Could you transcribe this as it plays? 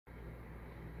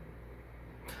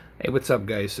Hey, what's up,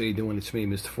 guys? How you doing? It's me,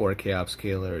 Mr. 4K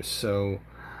Upscaler. So,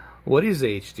 what is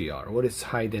HDR? What is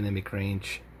high dynamic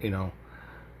range?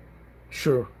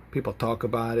 Sure, people talk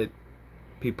about it,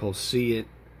 people see it,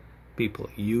 people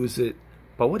use it,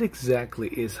 but what exactly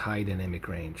is high dynamic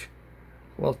range?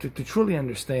 Well, to truly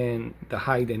understand the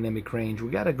high dynamic range,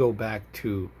 we got to go back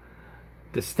to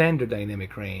the standard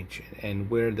dynamic range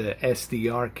and where the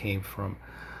SDR came from.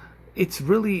 It's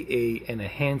really an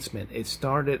enhancement. It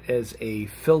started as a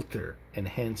filter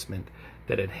enhancement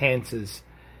that enhances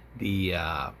the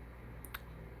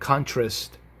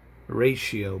contrast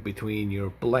ratio between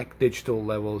your black digital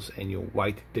levels and your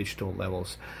white digital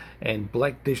levels. And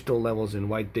black digital levels and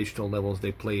white digital levels,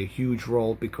 they play a huge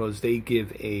role because they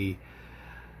give a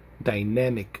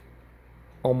dynamic,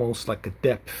 almost like a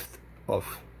depth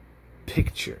of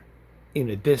picture in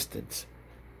a distance.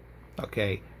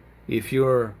 Okay, if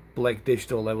your black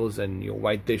digital levels and your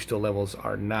white digital levels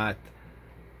are not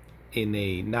in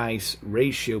a nice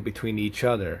ratio between each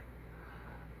other,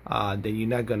 then you're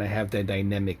not going to have that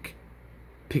dynamic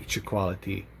picture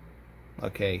quality.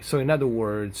 Okay, so in other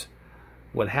words,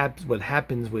 what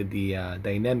happens with the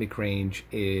dynamic range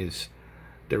is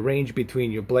the range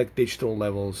between your black digital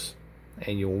levels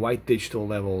and your white digital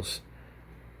levels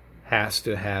has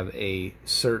to have a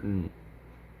certain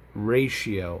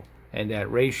ratio, and that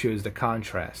ratio is the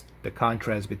contrast. The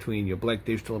contrast between your black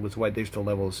digital levels, white digital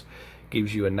levels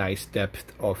gives you a nice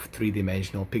depth of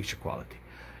three-dimensional picture quality.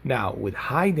 Now, with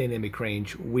high dynamic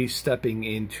range, we're stepping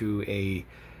into a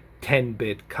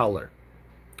 10-bit color,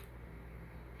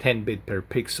 10-bit per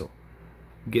pixel,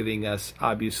 giving us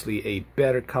obviously a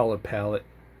better color palette,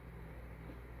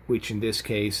 which in this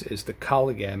case is the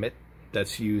color gamut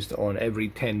that's used on every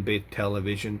 10-bit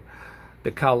television.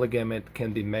 The color gamut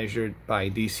can be measured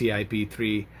by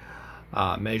DCI-P3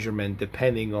 measurement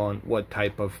depending on what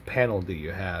type of panel do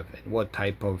you have and what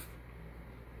type of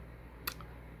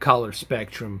color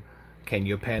spectrum can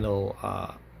your panel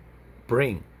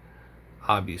bring,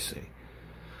 obviously.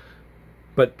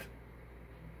 But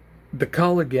the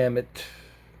color gamut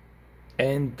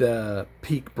and the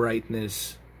peak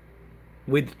brightness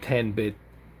with 10-bit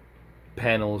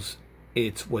panels,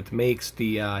 it's what makes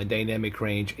the dynamic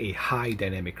range a high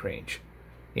dynamic range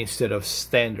instead of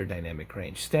standard dynamic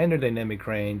range. Standard dynamic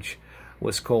range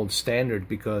was called standard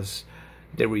because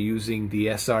they were using the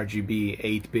sRGB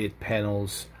 8-bit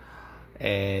panels,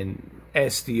 and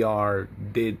SDR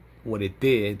did what it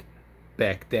did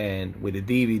back then with the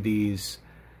DVDs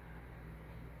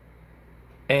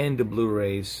and the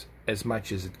Blu-rays as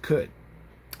much as it could.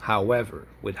 However,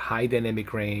 with high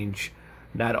dynamic range,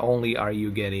 not only are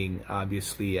you getting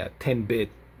obviously a 10-bit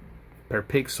per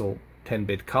pixel,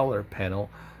 10-bit color panel,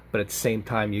 but at the same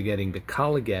time you're getting the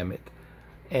color gamut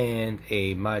and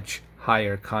a much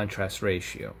higher contrast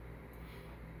ratio.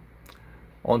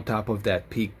 On top of that,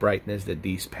 peak brightness that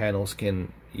these panels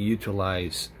can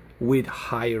utilize with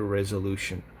higher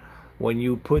resolution. When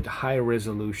you put higher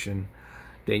resolution,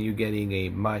 then you're getting a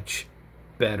much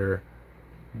better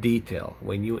detail.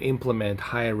 When you implement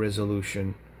higher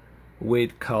resolution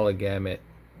with color gamut,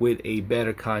 with a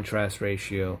better contrast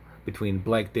ratio between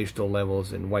black digital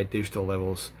levels and white digital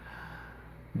levels,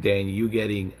 then you're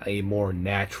getting a more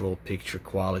natural picture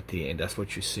quality, and that's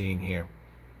what you're seeing here.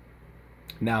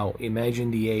 Now imagine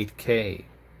the 8K,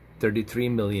 33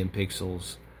 million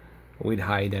pixels with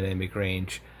high dynamic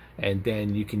range, and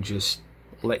then you can just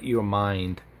let your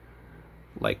mind,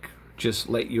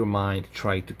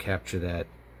 try to capture that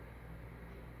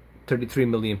 33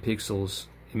 million pixels.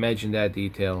 Imagine that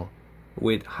detail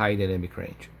with high dynamic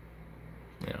range.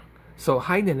 So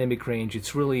high dynamic range,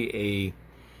 it's really a,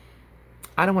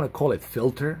 I don't want to call it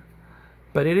filter,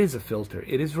 but it is a filter.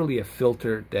 It is really a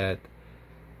filter that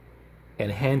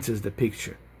enhances the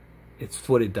picture. It's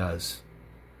what it does.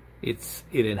 It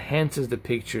enhances the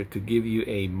picture to give you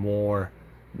a more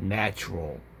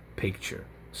natural picture.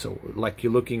 So like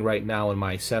you're looking right now on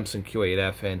my Samsung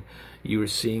Q8F, and you're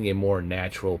seeing a more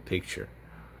natural picture.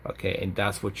 Okay, and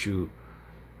that's what you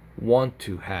want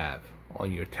to have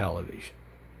on your television.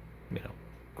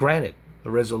 Granted,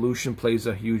 the resolution plays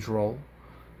a huge role,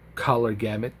 color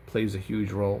gamut plays a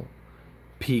huge role,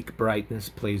 peak brightness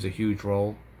plays a huge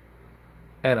role,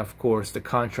 and of course the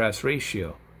contrast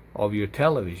ratio of your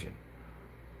television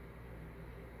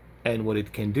and what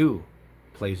it can do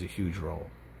plays a huge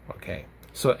role. Okay,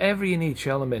 so every and each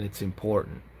element, it's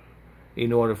important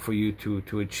in order for you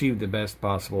to achieve the best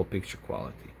possible picture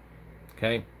quality.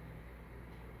 Okay,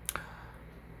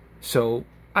 so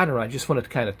I don't know, I just wanted to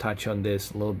kind of touch on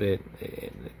this a little bit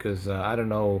because I don't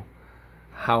know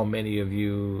how many of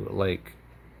you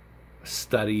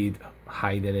studied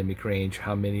high dynamic range,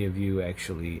 how many of you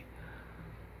actually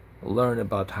learn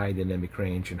about high dynamic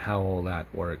range and how all that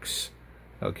works.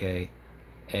 Okay,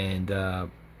 and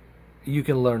you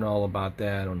can learn all about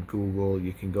that on Google.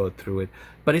 You can go through it,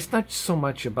 but it's not so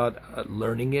much about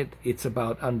learning it, it's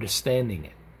about understanding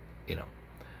it.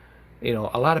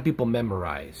 A lot of people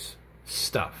memorize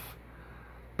stuff,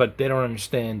 but they don't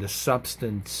understand the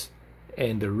substance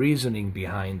and the reasoning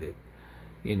behind it.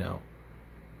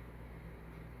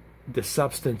 The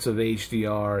substance of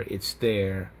HDR, it's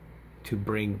there to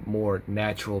bring more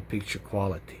natural picture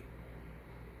quality.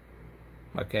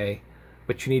 Okay,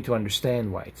 but you need to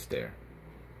understand why it's there.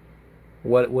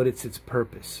 What it's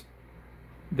purpose.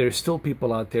 There's still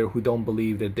people out there who don't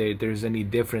believe that there's any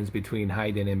difference between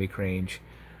high dynamic range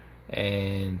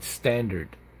and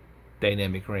standard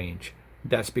dynamic range.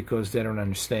 That's because they don't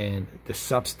understand the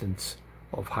substance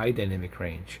of high dynamic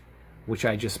range, which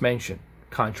I just mentioned.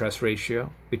 Contrast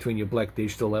ratio between your black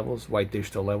digital levels, white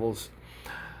digital levels.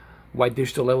 White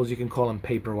digital levels, you can call them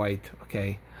paper white,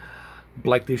 okay?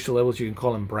 Black digital levels, you can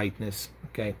call them brightness,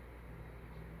 okay?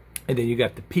 And then you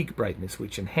got the peak brightness,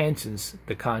 which enhances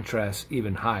the contrast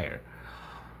even higher,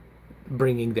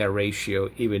 bringing that ratio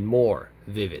even more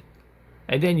vivid.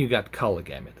 And then you got color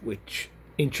gamut, which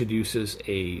introduces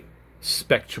a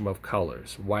spectrum of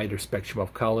colors, wider spectrum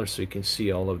of colors, so you can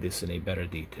see all of this in a better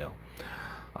detail.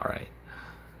 All right.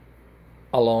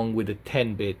 Along with the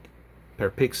 10-bit per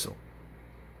pixel.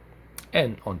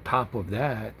 And on top of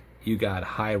that, you got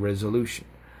high resolution,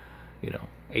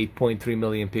 8.3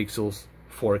 million pixels,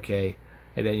 4K,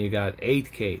 and then you got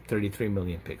 8K, 33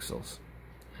 million pixels.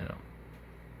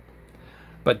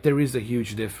 But there is a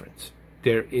huge difference.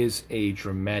 There is a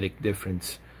dramatic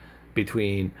difference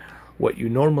between what you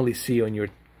normally see on your,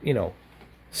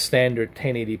 standard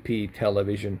 1080p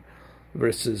television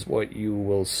versus what you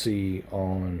will see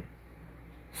on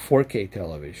 4K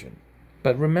television.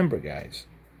 But remember, guys,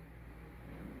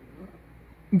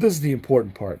 this is the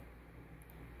important part.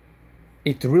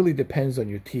 It really depends on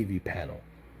your TV panel.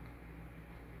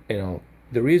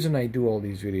 The reason I do all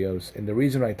these videos and the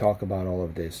reason I talk about all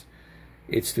of this,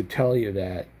 it's to tell you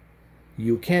that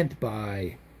you can't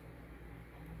buy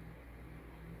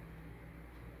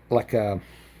like a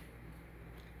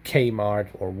Kmart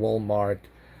or Walmart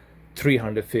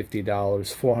 $350,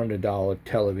 $400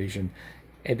 television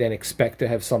and then expect to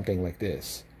have something like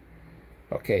this.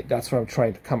 Okay, that's what I'm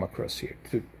trying to come across here.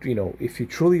 If you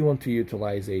truly want to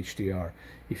utilize HDR,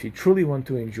 if you truly want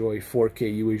to enjoy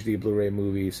 4K UHD Blu-ray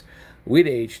movies with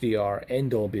HDR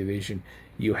and Dolby Vision,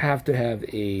 you have to have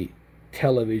a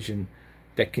television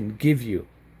that can give you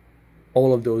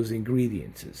all of those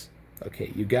ingredients.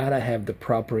 Okay, you gotta have the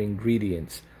proper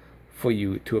ingredients for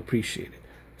you to appreciate it.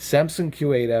 Samsung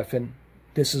Q8FN,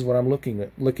 this is what I'm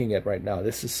looking at right now.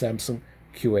 This is Samsung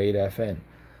Q8FN.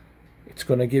 It's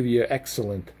going to give you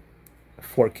excellent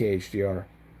 4K HDR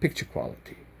picture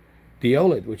quality. The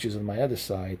OLED, which is on my other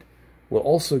side, will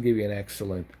also give you an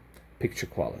excellent picture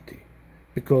quality,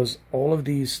 because all of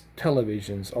these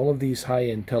televisions, all of these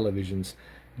high-end televisions,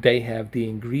 they have the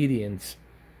ingredients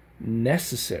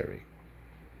necessary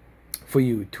for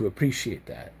you to appreciate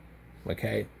that.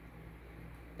 Okay,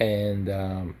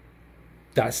 and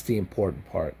that's the important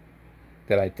part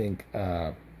that I think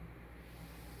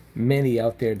many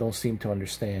out there don't seem to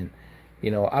understand.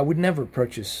 I would never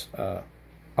purchase a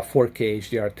 4K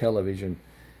HDR television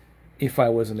if I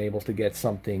wasn't able to get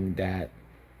something that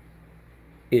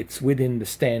it's within the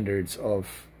standards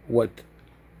of what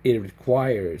it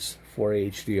requires for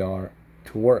HDR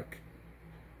to work.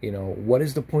 What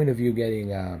is the point of you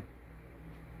getting a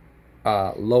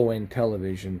low-end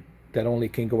television that only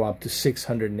can go up to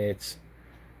 600 nits,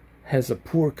 has a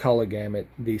poor color gamut,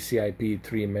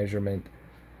 DCI-P3 measurement,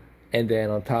 and then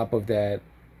on top of that,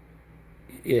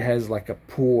 it has like a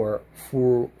poor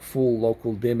full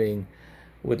local dimming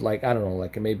with like, I don't know,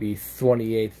 like maybe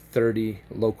 28, 30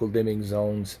 local dimming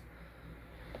zones.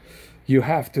 You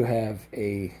have to have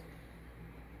a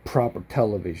proper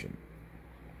television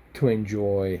to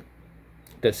enjoy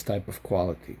this type of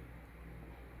quality.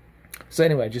 So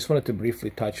anyway, I just wanted to briefly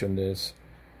touch on this.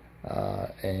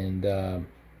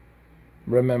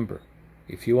 Remember,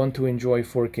 if you want to enjoy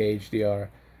 4K HDR,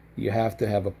 you have to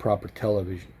have a proper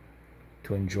television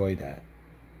to enjoy that.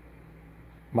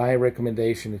 My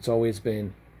recommendation, it's always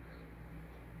been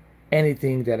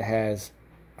anything that has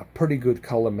a pretty good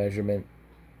color measurement,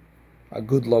 a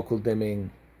good local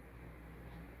dimming,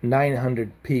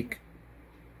 900 peak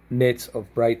nits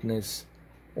of brightness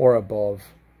or above.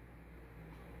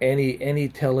 Any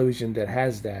television that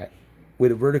has that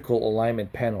with a vertical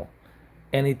alignment panel,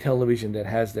 any television that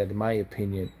has that, in my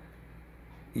opinion,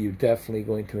 you're definitely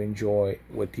going to enjoy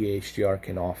what the HDR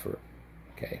can offer.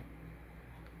 Okay.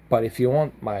 But if you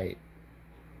want my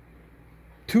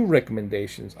two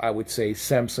recommendations, I would say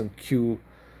Samsung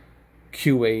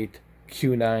Q8,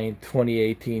 Q9,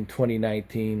 2018,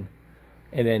 2019,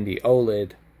 and then the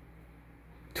OLED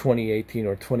 2018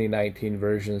 or 2019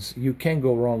 versions. You can't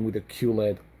go wrong with a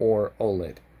QLED or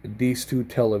OLED. These two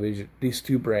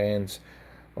brands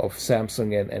of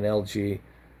Samsung and LG,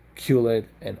 QLED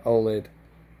and OLED,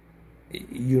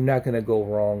 you're not going to go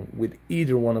wrong with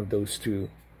either one of those two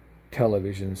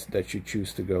televisions that you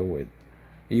choose to go with.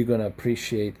 You're going to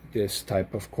appreciate this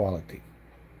type of quality.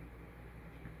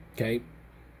 Okay,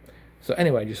 so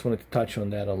anyway, I just wanted to touch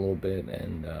on that a little bit,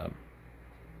 and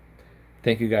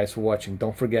thank you guys for watching.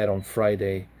 Don't forget, on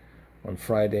Friday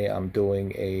I'm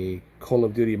doing a Call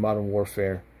of Duty Modern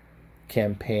Warfare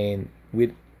campaign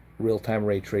with real-time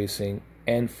ray tracing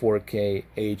and 4K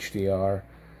HDR.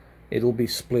 It'll be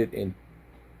split in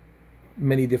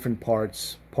many different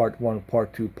parts: part 1,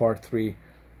 part 2, part 3,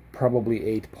 probably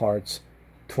 8 parts,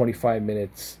 25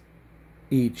 minutes.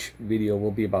 Each video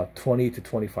will be about 20 to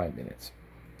 25 minutes.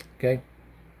 Okay?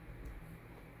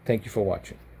 Thank you for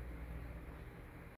watching.